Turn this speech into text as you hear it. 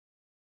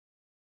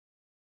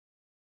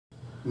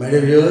My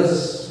dear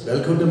viewers,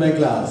 welcome to my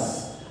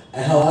class. I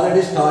have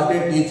already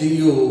started teaching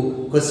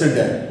you question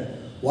tag.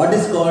 What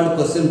is called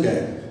question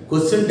tag?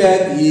 Question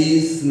tag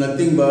is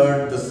nothing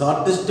but the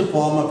shortest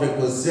form of a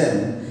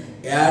question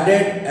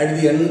added at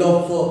the end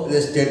of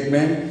the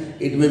statement.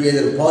 It may be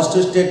either a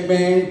positive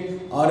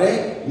statement or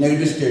a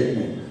negative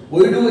statement.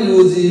 Why do we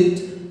use it?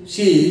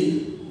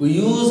 We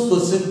use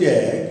question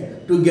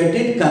tag to get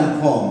it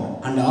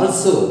confirmed and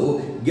also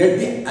get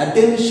the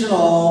attention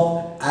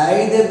of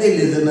either the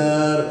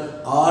listener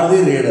or the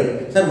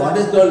reader. Sir, what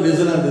is called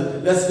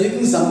listener? We are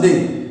speaking something.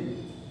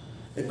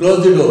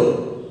 Close the door.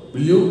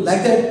 Will you?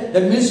 Like that.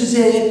 That means to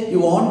say you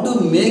want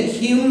to make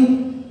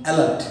him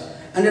alert.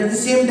 And at the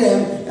same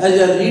time, as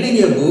you are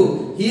reading a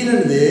book, here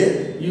and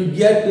there, you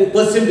get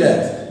question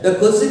tags. The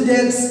question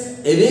tags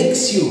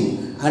awakes you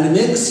and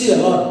makes you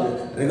alert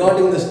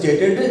regarding the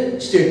stated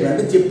statement.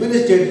 అంటే చెప్పిన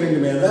statement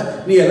మీద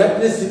నీ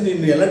alertness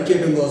ని alert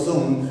చేయడం కోసం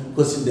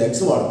question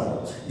tags వాడతారు.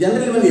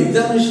 Generally మన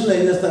ఎగ్జామినేషన్లో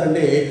ఏం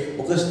చేస్తారంటే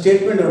ఒక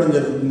స్టేట్మెంట్ ఇవ్వడం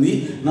జరుగుతుంది,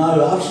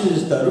 4 ఆప్షన్స్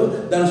ఇస్తారు,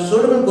 దాని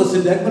చూడమని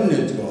క్వశ్చన్ ట్యాగ్ మనం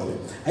నేర్చుకోవాలి.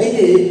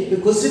 అయితే ఈ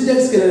క్వశ్చన్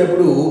ట్యాగ్స్కి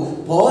వెళ్ళినప్పుడు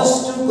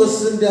పాజిటివ్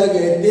క్వశ్చన్ ట్యాగ్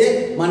అయితే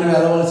మనం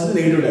వెళ్ళవలసింది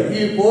నెగిటివ్ ట్యాగ్.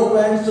 ఈ 4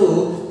 పాయింట్స్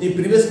ఈ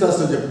ప్రీవియస్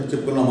క్లాస్లో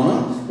చెప్పుకున్నాం మనం.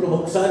 ఇప్పుడు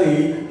ఒకసారి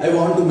I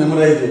want to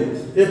memorise.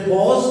 A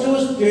positive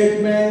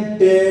statement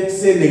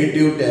takes A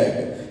negative tag.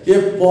 A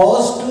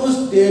positive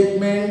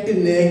statement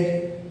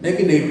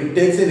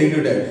takes a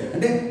negative tag.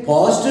 అంటే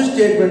పాజిటివ్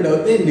స్టేట్మెంట్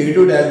అయితే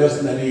నెగిటివ్ ట్యాగ్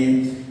వస్తుందని,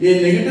 ఏ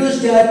నెగిటివ్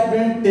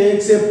స్టేట్మెంట్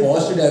టేక్స్ ఏ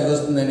పాజిటివ్ ట్యాగ్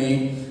వస్తుందని.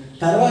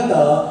 తర్వాత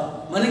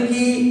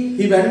మనకి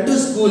ఈ వెంట్ టు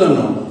స్కూల్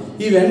అన్నాం.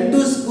 ఈ వెంట్ టు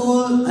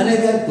స్కూల్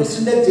అనేది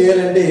క్వశ్చన్ ట్యాగ్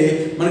చేయాలంటే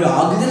మనకి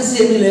ఆక్సిజన్స్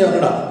ఏమీ లేవు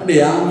అక్కడ. అంటే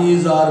యామ్,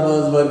 ఈజ్, ఆర్,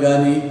 వాజ్, వర్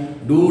కానీ,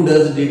 డూ,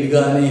 డస్, డిడ్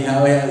కానీ,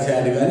 హ్యావ్, హ్యాస్,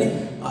 హ్యాడ్ కానీ,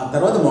 ఆ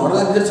తర్వాత మోడల్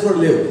ఆక్సిజన్స్ కూడా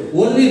లేవు.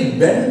 ఓన్లీ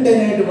వెంట్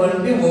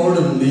అనేటువంటి వర్డ్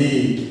ఉంది.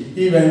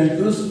 ఈ వెంట్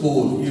టు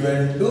స్కూల్, ఈ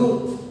వెంట్ టు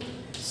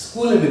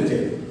స్కూల్ అని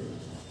ఇచ్చాడు.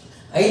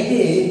 అయితే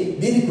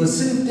దీని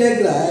క్వశ్చన్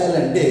ట్యాగ్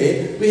రాయాలంటే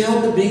we have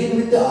to begin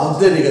with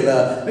auxiliary కదా.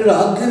 మీరు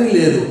ఆక్సిలరీ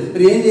లేదు,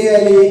 మీరు ఏం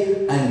చేయాలి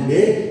అంటే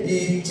ఈ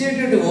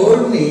ఇచ్చేటువంటి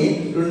వర్డ్ని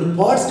 2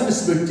 పార్ట్స్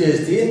స్ప్లిట్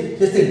చేస్తే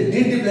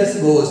డిడ్ ప్లస్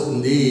గో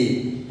వస్తుంది.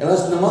 ఎలా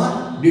వస్తుందమ్మా?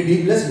 డిడ్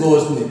ప్లస్ గో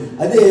వస్తుంది.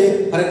 అదే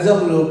ఫర్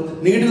ఎగ్జాంపుల్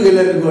నెగిటివ్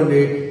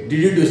వెళ్ళారనుకోండి,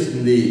 డిడ్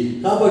వస్తుంది.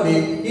 కాబట్టి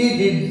ఈ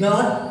did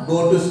not go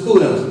to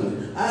school అని వస్తుంది.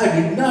 ఆ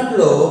డిడ్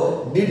నాట్లో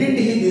డిడిట్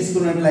హీ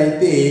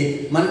తీసుకున్నట్లయితే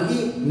మనకి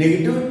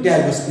నెగిటివ్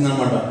ట్యాగ్ వస్తుంది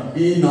అనమాట.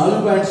 ఈ 4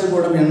 పాయింట్స్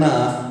కూడా నిన్న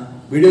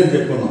వీడియోలో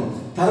చెప్పుకున్నాం.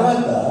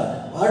 తర్వాత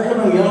వాటిలో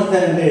మనకి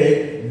ఏమొస్తాయంటే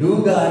డూ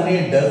కానీ,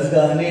 డస్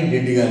కానీ,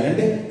 డిడ్ కానీ,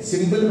 అంటే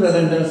సింపుల్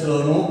ప్రజెంట్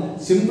టెన్స్లోను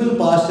సింపుల్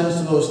పాస్ట్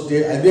టెన్స్లో వస్తే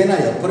అదేనా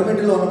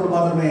ఎఫర్మేటివ్లో ఉన్నప్పుడు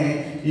మాత్రమే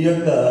ఈ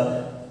యొక్క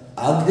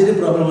ఆక్సిలరీ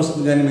ప్రాబ్లం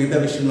వస్తుంది, కానీ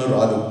మిగతా విషయంలో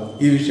రాదు.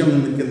 ఈ విషయం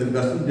కిందకి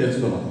వస్తుంది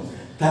తెలుసుకున్నాం.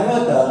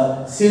 తర్వాత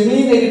సెమీ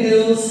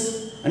నెగిటివ్స్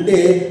అంటే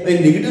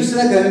నెగిటివ్స్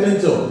లా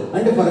కనిపించవు.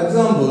 అంటే ఫర్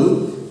ఎగ్జాంపుల్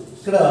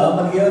ఇక్కడ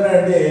మనకి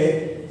ఏమన్నాడంటే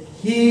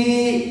he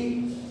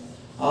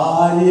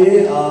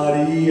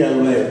RARELY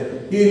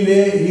he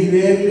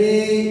rarely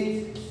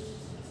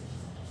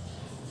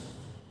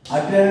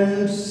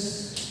attends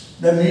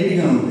the meeting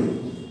అని ఉంది.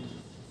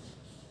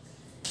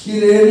 he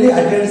rarely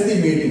attends the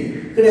meeting.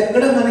 ఇక్కడ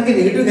ఎక్కడ మనకి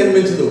నెగిటివ్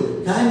కనిపించదు,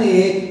 కానీ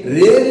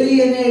రేర్లీ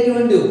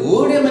అనేటువంటి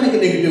వర్డే మనకి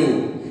నెగిటివ్.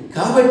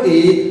 కాబట్టి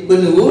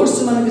కొన్ని వర్డ్స్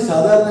మనకి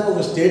సాధారణంగా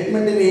ఒక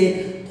స్టేట్మెంట్ని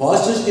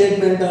పాజిటివ్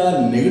స్టేట్మెంటా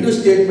నెగిటివ్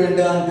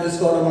స్టేట్మెంటా అని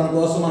తెలుసుకోవడం మన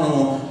కోసం మనం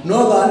నో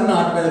కానీ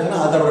నాట్ మీద కానీ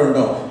ఆధారపడి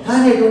ఉంటాం.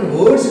 కానీ ఇటువంటి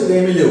వర్డ్స్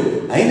ఏమీ లేవు.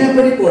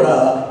 అయినప్పటికీ కూడా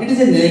it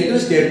is a negative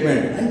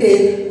statement. అంటే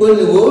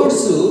కొన్ని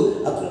వర్డ్స్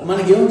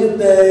మనకి ఏమని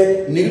చెప్తాయి?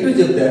 నెగిటివ్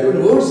చెప్తాయి.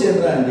 అటువంటి వర్డ్స్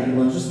ఏంటా అంటే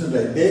మనం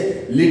చూసినట్లయితే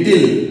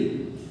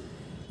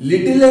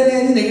లిటిల్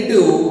అనేది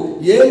నెగిటివ్,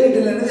 ఏ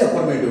లిటిల్ అనేది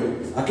అఫర్మేటివ్.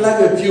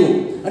 అట్లాగే ఫ్యూ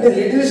అంటే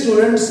లిటిల్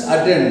స్టూడెంట్స్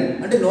అటెండ్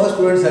అంటే నో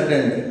స్టూడెంట్స్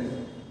అటెండ్.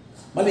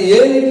 మళ్ళీ ఏ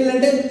లిటిల్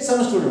అంటే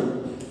సమ్ స్టూడెంట్.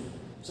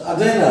 సో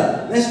అదేనా.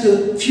 Next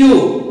few,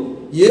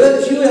 a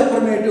few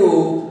affirmative,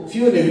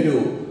 few negative.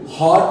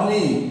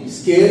 Hardly,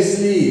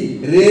 scarcely,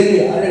 rarely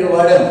అనేది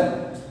వాడాం.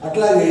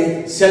 అట్లాగే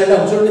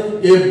సెల్డమ్ చూడండి,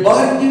 ఏ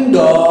బార్కింగ్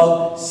డాగ్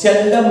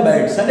సెల్డమ్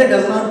బైట్స్ అంటే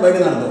డస్ నాట్ బైట్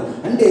అని అర్థం.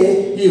 అంటే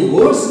ఈ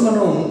వర్డ్స్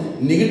మనం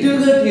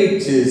నెగిటివ్గా ట్రీట్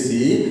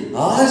చేసి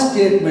ఆ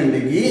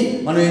స్టేట్మెంట్కి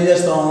మనం ఏం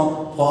చేస్తాం?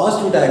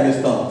 పాజిటివ్ ట్యాగ్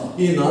ఇస్తాం.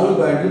 ఈ 4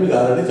 పాయింట్లు మీకు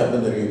ఆల్రెడీ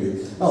చెప్పడం జరిగింది.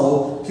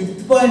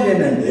 5th పాయింట్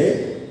ఏంటంటే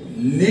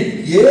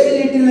ఏ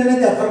లిటిల్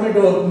అనేది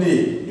అఫర్మేటివ్ అవుతుంది.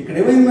 ఇక్కడ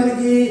ఏమైంది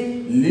మనకి?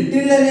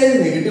 లిటిల్ అనేది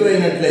నెగిటివ్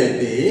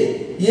అయినట్లయితే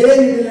ఏ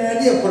లిటిల్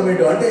అనేది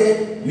అఫర్మేటివ్. అంటే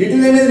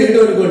లిటిల్ అనేది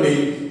నెగిటివ్ అనుకోండి,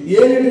 ఏ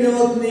లిటిల్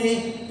ఏమవుతుంది?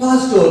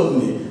 పాజిటివ్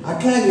అవుతుంది.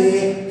 అట్లాగే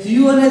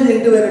ఫ్యూ అనేది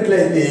నెగిటివ్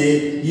అయినట్లయితే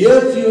ఏ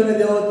ఫ్యూ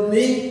అనేది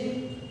ఏమవుతుంది?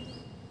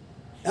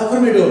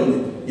 అఫర్మేటివ్ అవుతుంది.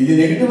 ఇది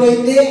నెగిటివ్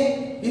అయితే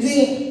ఇది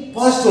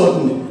పాజిటివ్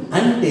అవుతుంది.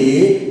 అంటే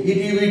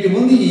వీటి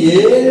ముందు ఏ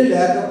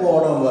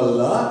లేకపోవడం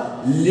వల్ల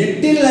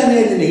లిటిల్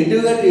అనేది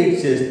నెగిటివ్గా ట్రీట్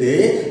చేస్తే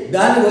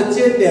దానికి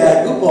వచ్చే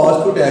ట్యాగ్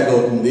పాజిటివ్ ట్యాగ్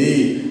అవుతుంది.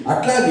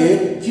 అట్లాగే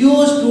few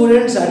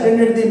students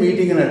attended the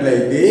meeting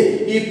అన్నట్లయితే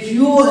ఈ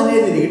ఫ్యూ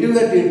అనేది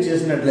నెగిటివ్గా ట్రీట్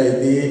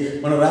చేసినట్లయితే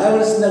మనం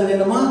రాయవలసింది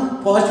అక్కడేమో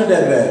పాజిటివ్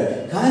ట్యాగ్ రాయాలి.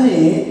 కానీ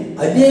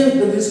అదే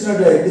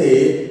తీసుకున్నట్లయితే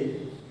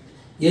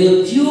a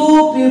few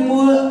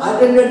people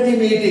attended the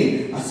meeting.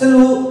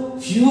 అసలు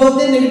ఫ్యూ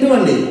అవుతే నెగిటివ్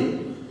అండి.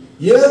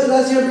 ఏది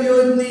రాసేటప్పుడు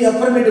ఏమవుతుంది?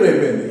 అఫర్మేటివ్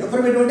అయిపోయింది.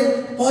 అఫర్మేటివ్ అంటే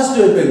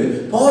పాజిటివ్ అయిపోయింది.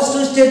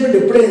 పాజిటివ్ స్టేట్మెంట్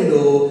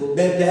ఎప్పుడైందో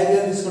దాని ట్యాగ్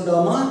ఏం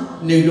తీసుకుంటామా?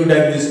 నెగిటివ్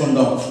ట్యాగ్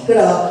తీసుకుంటాం. ఇక్కడ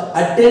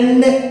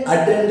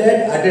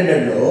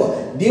అటెండెడ్ లో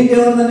దీంట్లో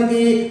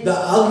ఏమన్నదానికి the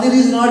auxiliary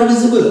is not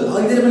visible.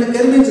 Auxiliary మనకి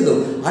కనిపించదు.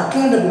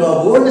 అట్లాంటప్పుడు ఆ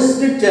వర్డ్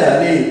స్ప్లిట్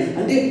చేయాలి.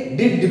 అంటే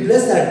డిడ్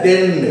ప్లస్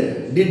అటెండ్,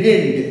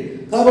 డిడెంట్.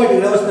 కాబట్టి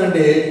ఇక్కడ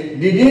వస్తుందంటే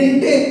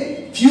డిడెంట్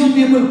ఫ్యూ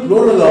పీపుల్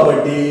ప్లూరల్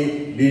కాబట్టి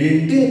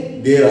డిడెంట్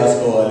దే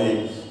రాసుకోవాలి.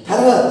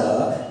 తర్వాత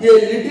a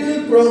little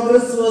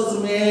progress was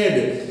made.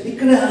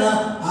 ఇక్కడ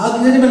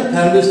ఆక్సిలరీ మనకు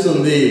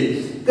కనిపిస్తుంది.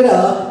 ఇక్కడ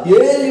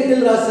ఏ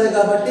లిటిల్ రాస్తాయి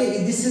కాబట్టి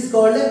this is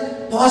called a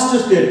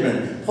positive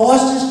statement.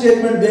 Positive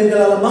statement దేనికి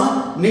వెళ్ళాలమ్మా?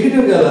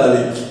 నెగిటివ్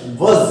వెళ్ళాలి.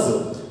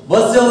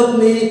 వజ్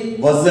అవుతుంది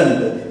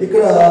వజంట్.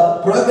 ఇక్కడ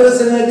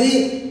ప్రోగ్రెస్ అనేది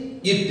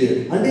ఇట్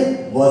అంటే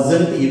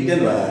వజంట్ ఇట్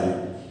అని రాయాలి.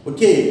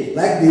 Okay,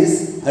 like this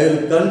I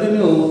will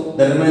continue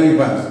the remaining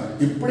points.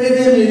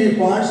 ఇప్పుడైతే మీరు ఈ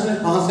పాయింట్స్ని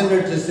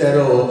కాన్సన్ట్రేట్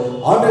చేస్తారో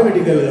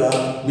ఆటోమేటికల్గా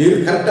మీరు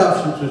కరెక్ట్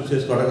ఆప్షన్ చూస్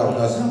చేసుకోవడానికి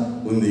అవకాశం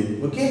ఉంది.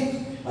 Okay,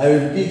 I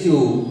will teach you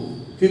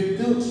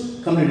 5th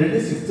completed,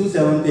 6th,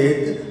 7th,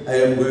 8th I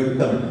am going to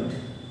complete.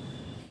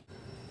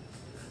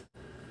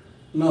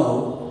 Now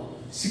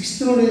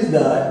 6th rule is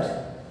that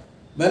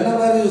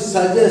whenever you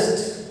suggest,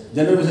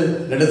 generally say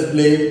let us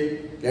play,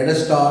 let us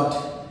start,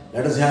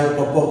 let us have a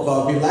cup of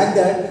coffee, like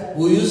that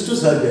we used to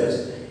suggest.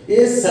 A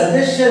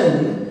suggestion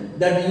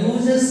that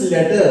uses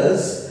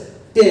letters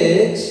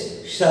takes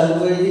shall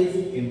we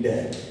in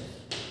tag.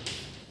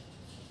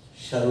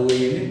 Shall we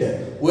in tag.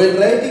 When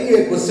writing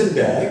a question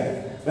tag,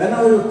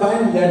 whenever you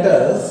find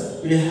letters,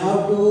 we have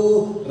to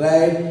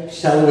write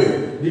shall we.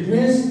 It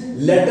means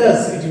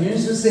letters. It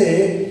means to say,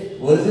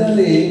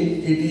 originally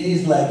it is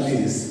like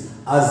this: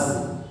 us.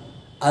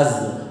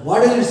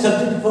 What is its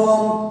subject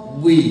form?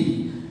 We.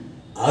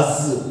 Us.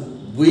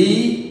 We.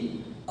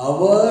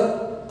 Our.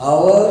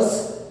 Ours.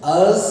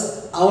 Us.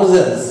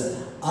 Ourselves.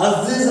 Us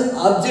is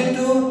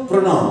objective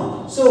pronoun.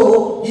 So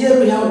here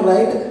we have to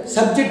write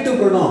subjective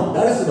pronoun.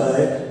 That is why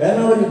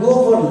whenever you go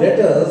for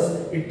letters,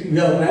 we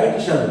have to write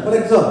shall. For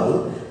example,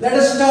 let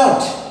us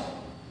start.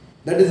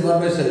 That is one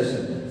by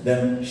suggestion.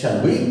 Then shall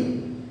we?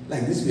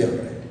 Like this we have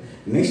to write.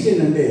 Next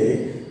ఏంటంటే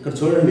ఇక్కడ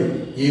చూడండి,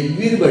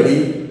 everybody,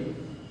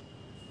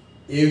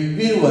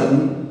 everyone,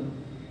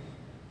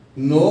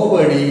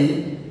 nobody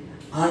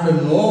and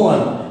no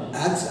one,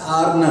 acts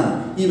or none.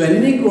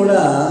 ఇవన్నీ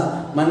కూడా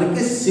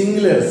మనకి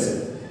singulars.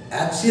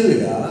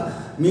 యాక్చువల్గా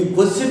మీ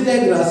question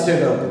tag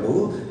రాసేటప్పుడు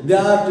they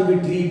are to be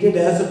treated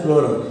as a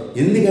plural.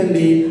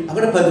 ఎందుకండి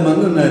అక్కడ 10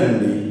 మంది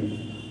ఉన్నారండి.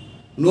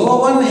 నో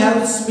వన్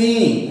హెల్ప్స్ మీ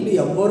అంటే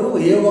ఎవ్వరు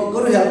ఏ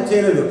ఒక్కరు హెల్ప్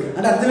చేయలేదు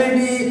అంటే అర్థం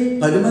ఏంటి?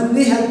 10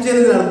 మంది హెల్ప్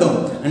చేయలేదు అని అర్థం.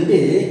 అంటే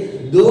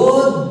though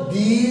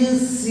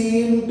these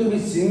seem to be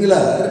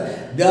singular,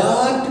 they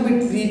are to be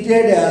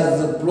treated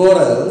as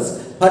plurals.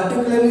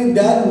 Particularly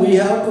then we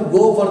have to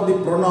go for the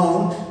pronoun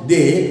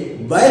they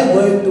while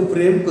going to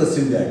frame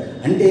question tag.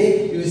 అంటే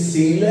ఇవి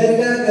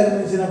సింగులర్గా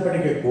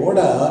కనిపించినప్పటికీ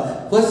కూడా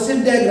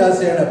క్వశ్చన్ ట్యాగ్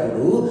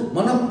రాసేటప్పుడు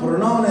మనం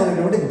pronoun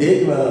అయినటువంటి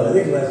దేకి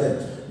వెళ్ళాలి. రాశారు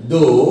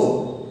though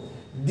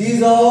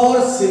these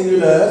are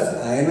singulars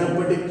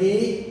అయినప్పటికీ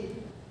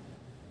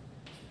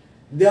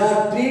they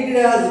are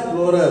treated as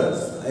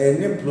plurals.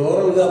 అవన్నీ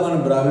ప్లూరల్గా మనం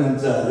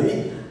భావించాలి.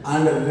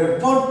 And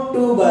referred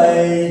to buy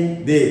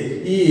they.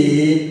 ఈ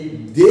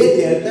దే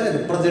చేత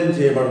రిప్రజెంట్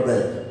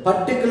చేయబడతాయి.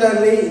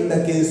 Particularly in the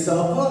case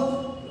of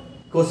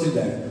question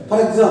tag.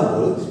 For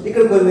example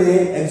ఇక్కడ కొన్ని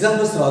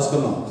ఎగ్జాంపుల్స్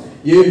రాసుకున్నాం.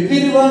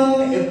 ఎవ్రీవన్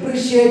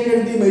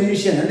అప్రిషియేటెడ్ ది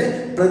మ్యూజిషియన్ అంటే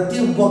ప్రతి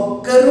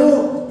ఒక్కరూ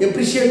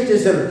అప్రిషియేట్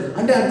చేశారు.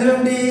 అంటే అర్థం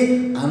ఏంటి?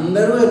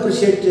 అందరూ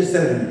అప్రిషియేట్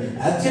చేశారండి.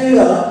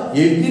 యాక్చువల్గా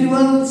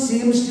everyone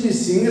seems to be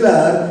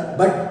singular,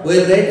 but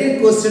while writing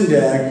question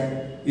tag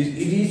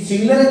ఇది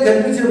సింగులర్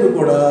కనిపించినప్పుడు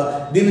కూడా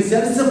దీని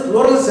సెన్స్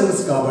ప్లూరల్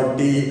సెన్స్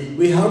కాబట్టి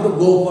we have to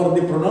go for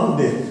the pronoun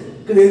they.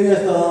 ఇక్కడ ఏం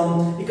చేస్తాం?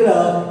 ఇక్కడ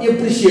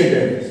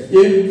అప్రిషియేటెడ్,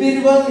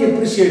 ఎవ్రీవన్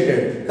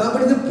అప్రిషియేటెడ్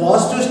కాబట్టి ఇది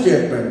పాజిటివ్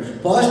స్టేట్మెంట్.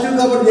 పాజిటివ్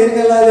కాబట్టి దేనికి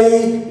వెళ్ళాలి?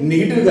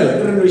 నెగిటివ్కి వెళ్ళాలి.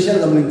 ఇక్కడ 2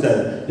 విషయాలు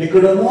గమనించాలి.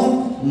 ఇక్కడేమో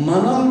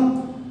మనం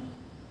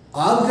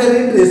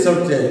ఆక్సిలరీ ట్రేస్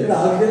అవుట్ చేయాలి. ఇక్కడ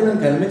ఆక్సిలరీ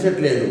మనకు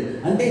కనిపించట్లేదు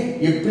అంటే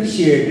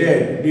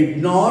appreciated, did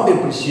not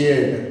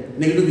appreciate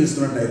negative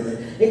తీసుకున్నట్టయితే.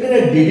 ఇక్కడ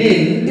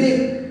డిడింట్,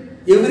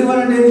 ఎవ్రీవన్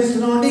అంటే ఏం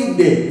తీసుకున్నాం అంటే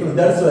they.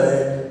 That's why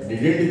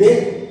didn't they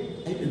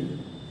అయిపోయింది.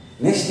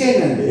 నెక్స్ట్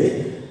ఏంటంటే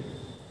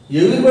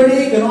ఎవ్రీబడి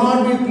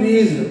కెనాట్ బి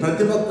ప్లీజ్డ్.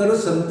 ప్రతి ఒక్కరూ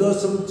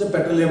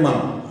సంతోషించపెట్టలేము.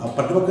 మనం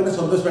ప్రతి ఒక్కరిని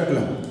సంతోష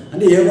పెట్టలేము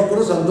అంటే ఏ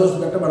ఒక్కరు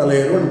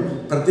సంతోషపెట్టబడలేరు.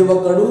 ప్రతి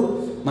ఒక్కరు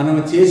మనం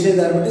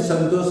చేసేదాన్ని బట్టి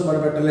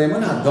సంతోషపడబెట్టలేము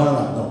అని అర్థం.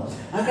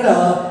 అక్కడ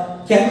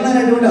కెన్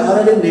అనేటువంటి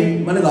ఆల్రెడీ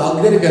మనకు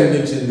ఆగ్రహం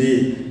కనిపించింది,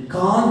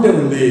 కాంట్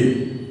ఉంది,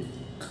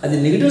 అది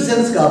నెగిటివ్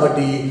సెన్స్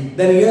కాబట్టి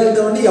దానికి ఏం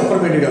వెళ్తామంటే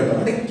అఫర్మేటివ్ వెళ్తాం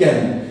అంటే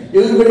కెన్.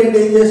 ఎవ్రీబడి అంటే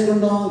ఏం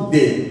చేసుకుంటాం?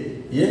 They.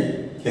 A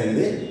can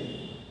they.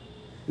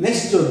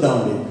 Next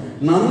చూద్దామండి.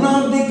 None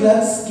of the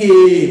clerks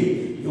came.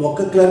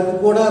 ఒక్క క్లర్క్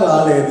కూడా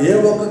రాలేదు. ఏ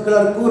ఒక్క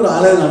క్లర్క్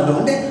రాలేదని అర్థం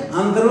అంటే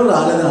అందరూ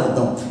రాలేదని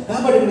అర్థం.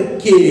 కాబట్టి ఇక్కడ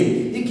కేమ్.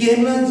 ఈ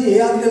కేమ్ నుంచి ఏ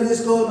ఆర్టికల్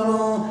తీసుకోవాలి మనం?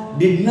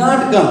 డిడ్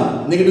నాట్ కమ్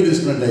నెగిటివ్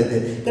తీసుకున్నట్లయితే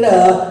ఇక్కడ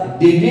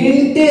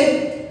డిడింట్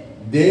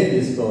దే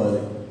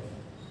తీసుకోవాలి.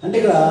 అంటే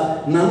ఇక్కడ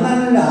నన్ను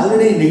అంటే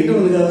ఆల్రెడీ నెగిటివ్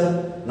ఉంది కదా,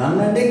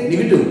 నన్ను అంటే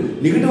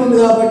నెగిటివ్ ఉంది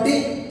కాబట్టి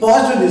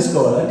పాజిటివ్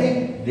తీసుకోవాలి. అంటే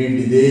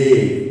డిడ్ దే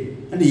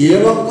అంటే ఏ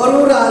ఒక్కరూ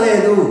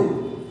రాలేదు.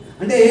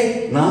 అంటే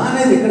నా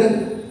అనేది ఇక్కడ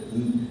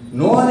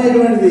నో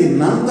అనేటువంటిది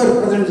నన్తో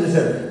రిప్రజెంట్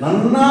చేశారు.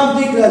 నన్ ఆఫ్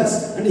ది క్లర్క్స్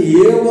అంటే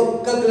ఏ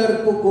ఒక్క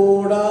క్లర్క్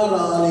కూడా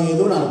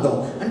రాలేదు అని అర్థం.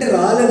 అంటే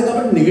రాలేదు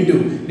కాబట్టి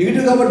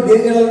నెగిటివ్ కాబట్టి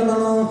దేనికి వెళ్ళాలి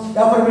మనం?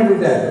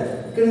 Affirmative tag.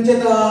 ఇక్కడ నుంచి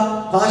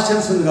పాస్ట్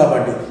టెన్స్ ఉంది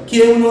కాబట్టి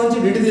కేవలోంచి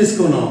డిడ్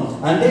తీసుకున్నాం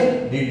అంటే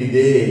డిడ్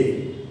దే.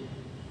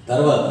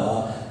 తర్వాత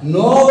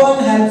నో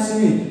వన్ హెల్ప్స్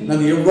మీ,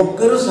 నాకు ఏ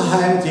ఒక్కరూ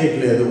సహాయం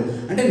చేయట్లేదు.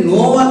 అంటే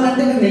నో వన్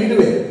అంటే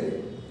నెగిటివే.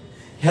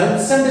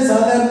 హెల్ప్స్ అంటే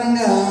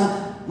సాధారణంగా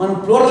మనం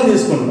ప్లూరల్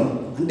తీసుకుంటాం.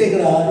 అంటే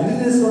ఇక్కడ ఇది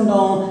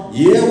తీసుకుంటాం,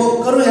 ఏ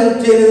ఒక్కరూ హెల్ప్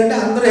చేయలేదంటే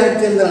అందరూ హెల్ప్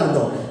చేయలేదని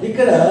అర్థం.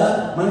 ఇక్కడ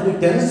మనకి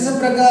టెన్స్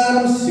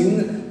ప్రకారం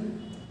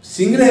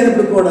సింగిల్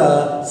అయినప్పుడు కూడా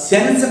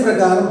సెన్స్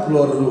ప్రకారం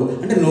ప్లూరల్.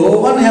 అంటే నో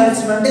వన్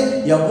హెల్ప్స్ అంటే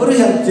ఎవరు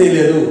హెల్ప్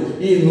చేయలేదు.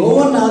 ఈ నో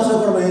వన్ ఆల్సో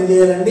కూడా మనం ఏం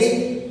చేయాలండి?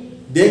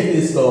 దేనికి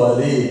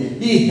తీసుకోవాలి?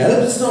 ఈ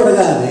హెల్ప్స్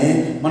చూడగానే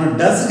మనం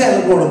డస్కి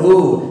వెళ్ళకూడదు.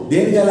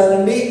 దేనికి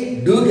వెళ్ళాలండి?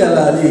 డూకి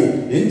వెళ్ళాలి.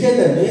 ఏం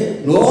చేద్దండి?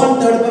 No one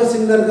third person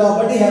singular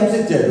కాబట్టి హెల్ప్స్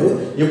ఇచ్చాడు.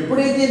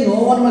 ఎప్పుడైతే నో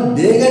వన్ మనం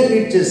దేగా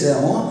ట్రీట్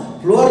చేసామో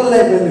ప్లూరల్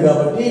అయిపోయింది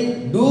కాబట్టి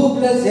డూ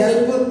ప్లస్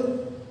హెల్ప్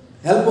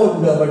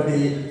అవుతుంది కాబట్టి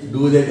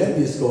డూ దగ్గర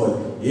తీసుకోవాలి.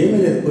 ఏమీ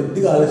లేదు,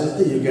 కొద్దిగా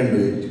ఆలోచిస్తే you can do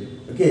it.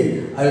 Okay,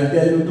 I will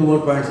tell you 2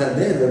 more points are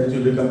there that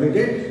will be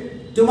completed.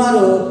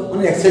 Tomorrow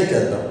మనం ఎక్సైట్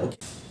చేద్దాం.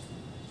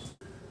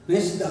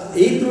 Next, the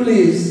 8th rule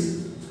is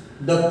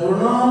the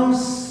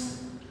pronouns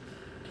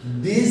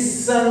this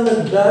and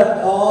that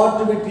ought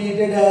to be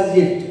treated as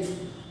it.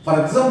 For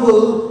example,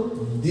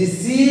 this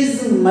is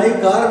my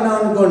car now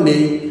అనుకోండి,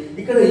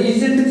 ఇక్కడ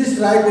isn't this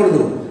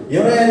రాయకూడదు.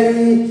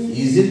 ఏమరాయాలి?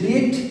 isn't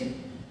it.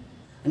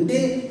 అంటే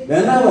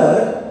whenever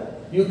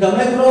you come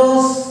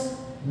across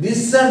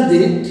this and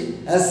it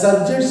as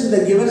subjects in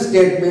the given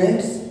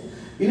statements,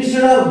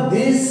 instead of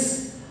this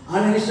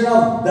and instead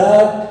of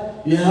that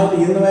you have to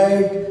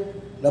invite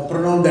the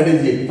pronoun that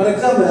is it. For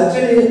example,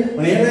 actually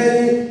మనం ఏం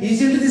రాయాలి?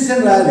 isn't this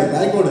అని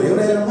రాయకూడదు. ఏం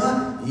రాయాలమ్మా?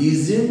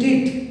 isn't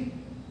it.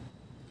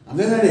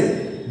 అర్థమైందండి?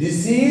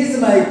 This is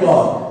my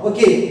car.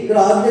 Okay, ఇక్కడ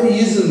already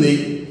is ఉంది,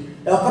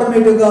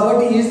 affirmative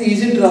కాబట్టి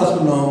isn't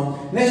రాసుకున్నాం.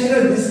 నెక్స్ట్ ఇక్కడ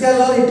దిస్కి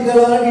వెళ్ళాలి, ఇటుకి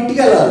వెళ్ళాలి,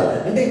 ఇటుకి వెళ్ళాలి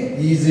అంటే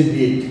isn't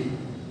it.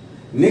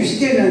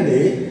 నెక్స్ట్ ఏంటంటే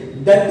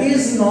that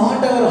is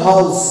not our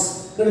house.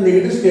 ఇక్కడ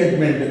నెగిటివ్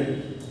స్టేట్మెంట్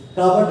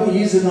కాబట్టి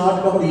ఈజ్ నాట్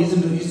కాబట్టి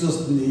ఈజ్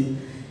వస్తుంది.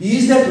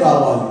 ఈజ్ దట్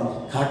రావాలి,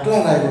 అట్లా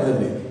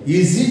రాయకూడదండి.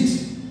 ఈజ్ ఇట్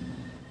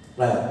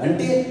రాయాలి.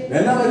 అంటే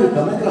whenever you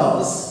come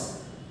across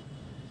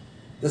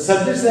the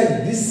subjects like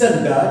this and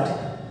that,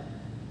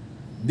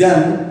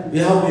 then we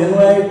have to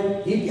invite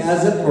it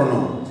as a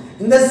pronoun.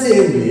 In the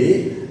same way,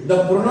 the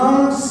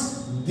pronouns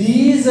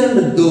these and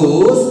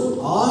those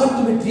are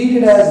to be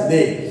treated as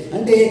they.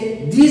 అంటే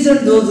these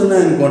and those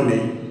ఉన్నాయనుకోండి,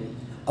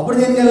 అప్పుడు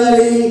ఏం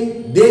చేయాలి?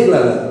 దేకి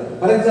వెళ్ళాలి.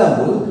 For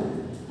example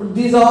ఇప్పుడు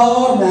these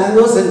are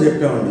mangoes అని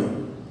చెప్పామండి.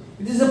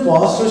 It is a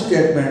positive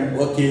statement.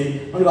 Okay,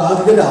 మనకు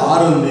ఆల్రెడీ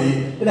ఆర్ ఉంది.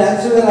 ఇక్కడ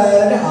యాక్చువల్గా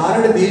రాయాలంటే ఆర్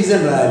అండ్ దీస్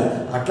అని రాయాలి.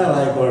 అట్లా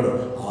రాయకూడదు.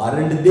 ఆర్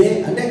అండ్ దే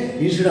అంటే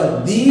instead of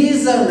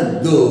these and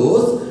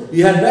those you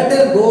had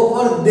better go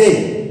for they.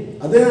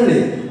 అదేనండి,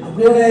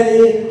 అప్పుడు ఏం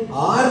రాయాలి?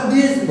 ఆర్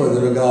దీస్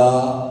బదులుగా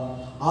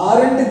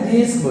ఆర్ అండ్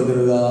దీస్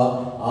బదులుగా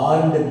ఆర్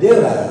అండ్ దే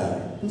రాయాలి.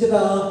 ఇంకా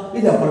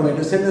ఇది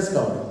అఫర్మేటివ్ సెంటెన్స్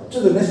కాబట్టి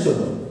చూద్దాం. నెక్స్ట్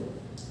చూద్దాం.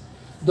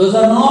 Those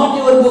are not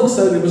your books.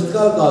 అవి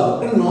పుస్తకాలు కాదు.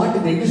 ఇక్కడ నాట్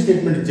నెగిటివ్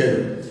స్టేట్మెంట్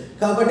ఇచ్చాడు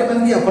కాబట్టి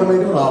మనకి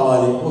అఫర్మేటివ్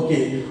రావాలి. ఓకే,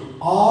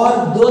 ఆర్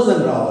దోస్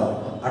అని రావాలి.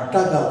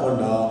 అట్లా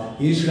కాకుండా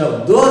instead of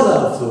those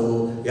also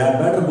you had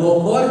better go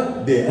for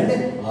they. అంటే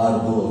are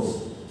those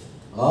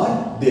are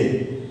they.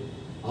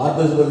 Are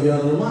those బదులు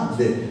ఏమన్నా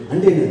దే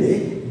అంటే ఏంటంటే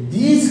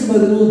దీస్కి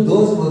బదులు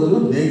దోస్ బదులు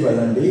దేకి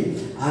వెళ్ళండి,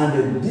 అండ్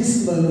దిస్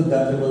బదులు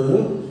దానికి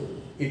బదులు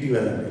ఇటుకి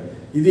వెళ్ళండి.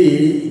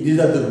 These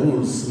are the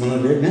rules. మనం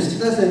నెక్స్ట్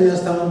క్లాస్ ఏం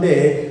చేస్తామంటే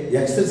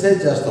ఎక్సర్సైజ్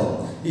చేస్తాం.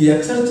 ఈ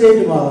ఎక్సర్సైజ్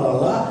చేయడం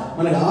వల్ల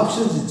మనకి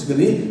ఆప్షన్స్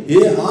ఇచ్చుకుని ఏ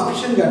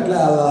ఆప్షన్కి ఎట్లా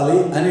వెళ్ళాలి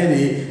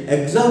అనేది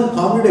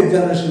కాంపిటేటివ్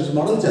ఎగ్జామినేషన్స్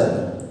మోడల్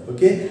చేద్దాం.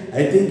 Okay,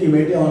 I think you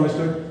mate have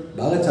understood.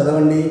 బాగా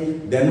చదవండి,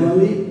 then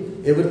only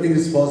everything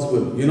is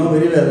possible. You know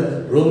very well,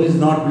 Rome is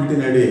not built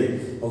in a day.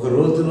 ఒక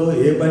రోజులో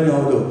ఏ పని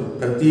అవ్వదు.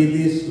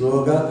 ప్రతిదీ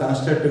స్లోగా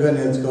కన్స్ట్రక్ట్గా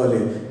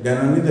నేర్చుకోవాలి.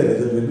 Then only the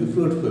result will be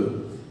fruitful.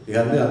 ఇక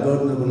అన్నీ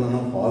అర్థమవుతుందనుకున్నాను.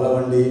 ఫాలో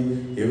అవ్వండి.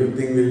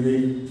 Everything will be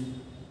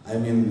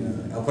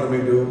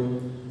affirmative.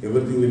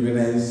 Everything will be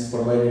nice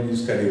provided you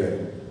study well.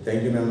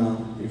 Thank you, Nana.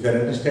 If you are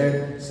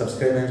interested,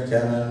 subscribe my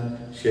channel,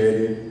 share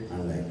it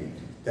and like it.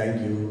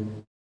 Thank you.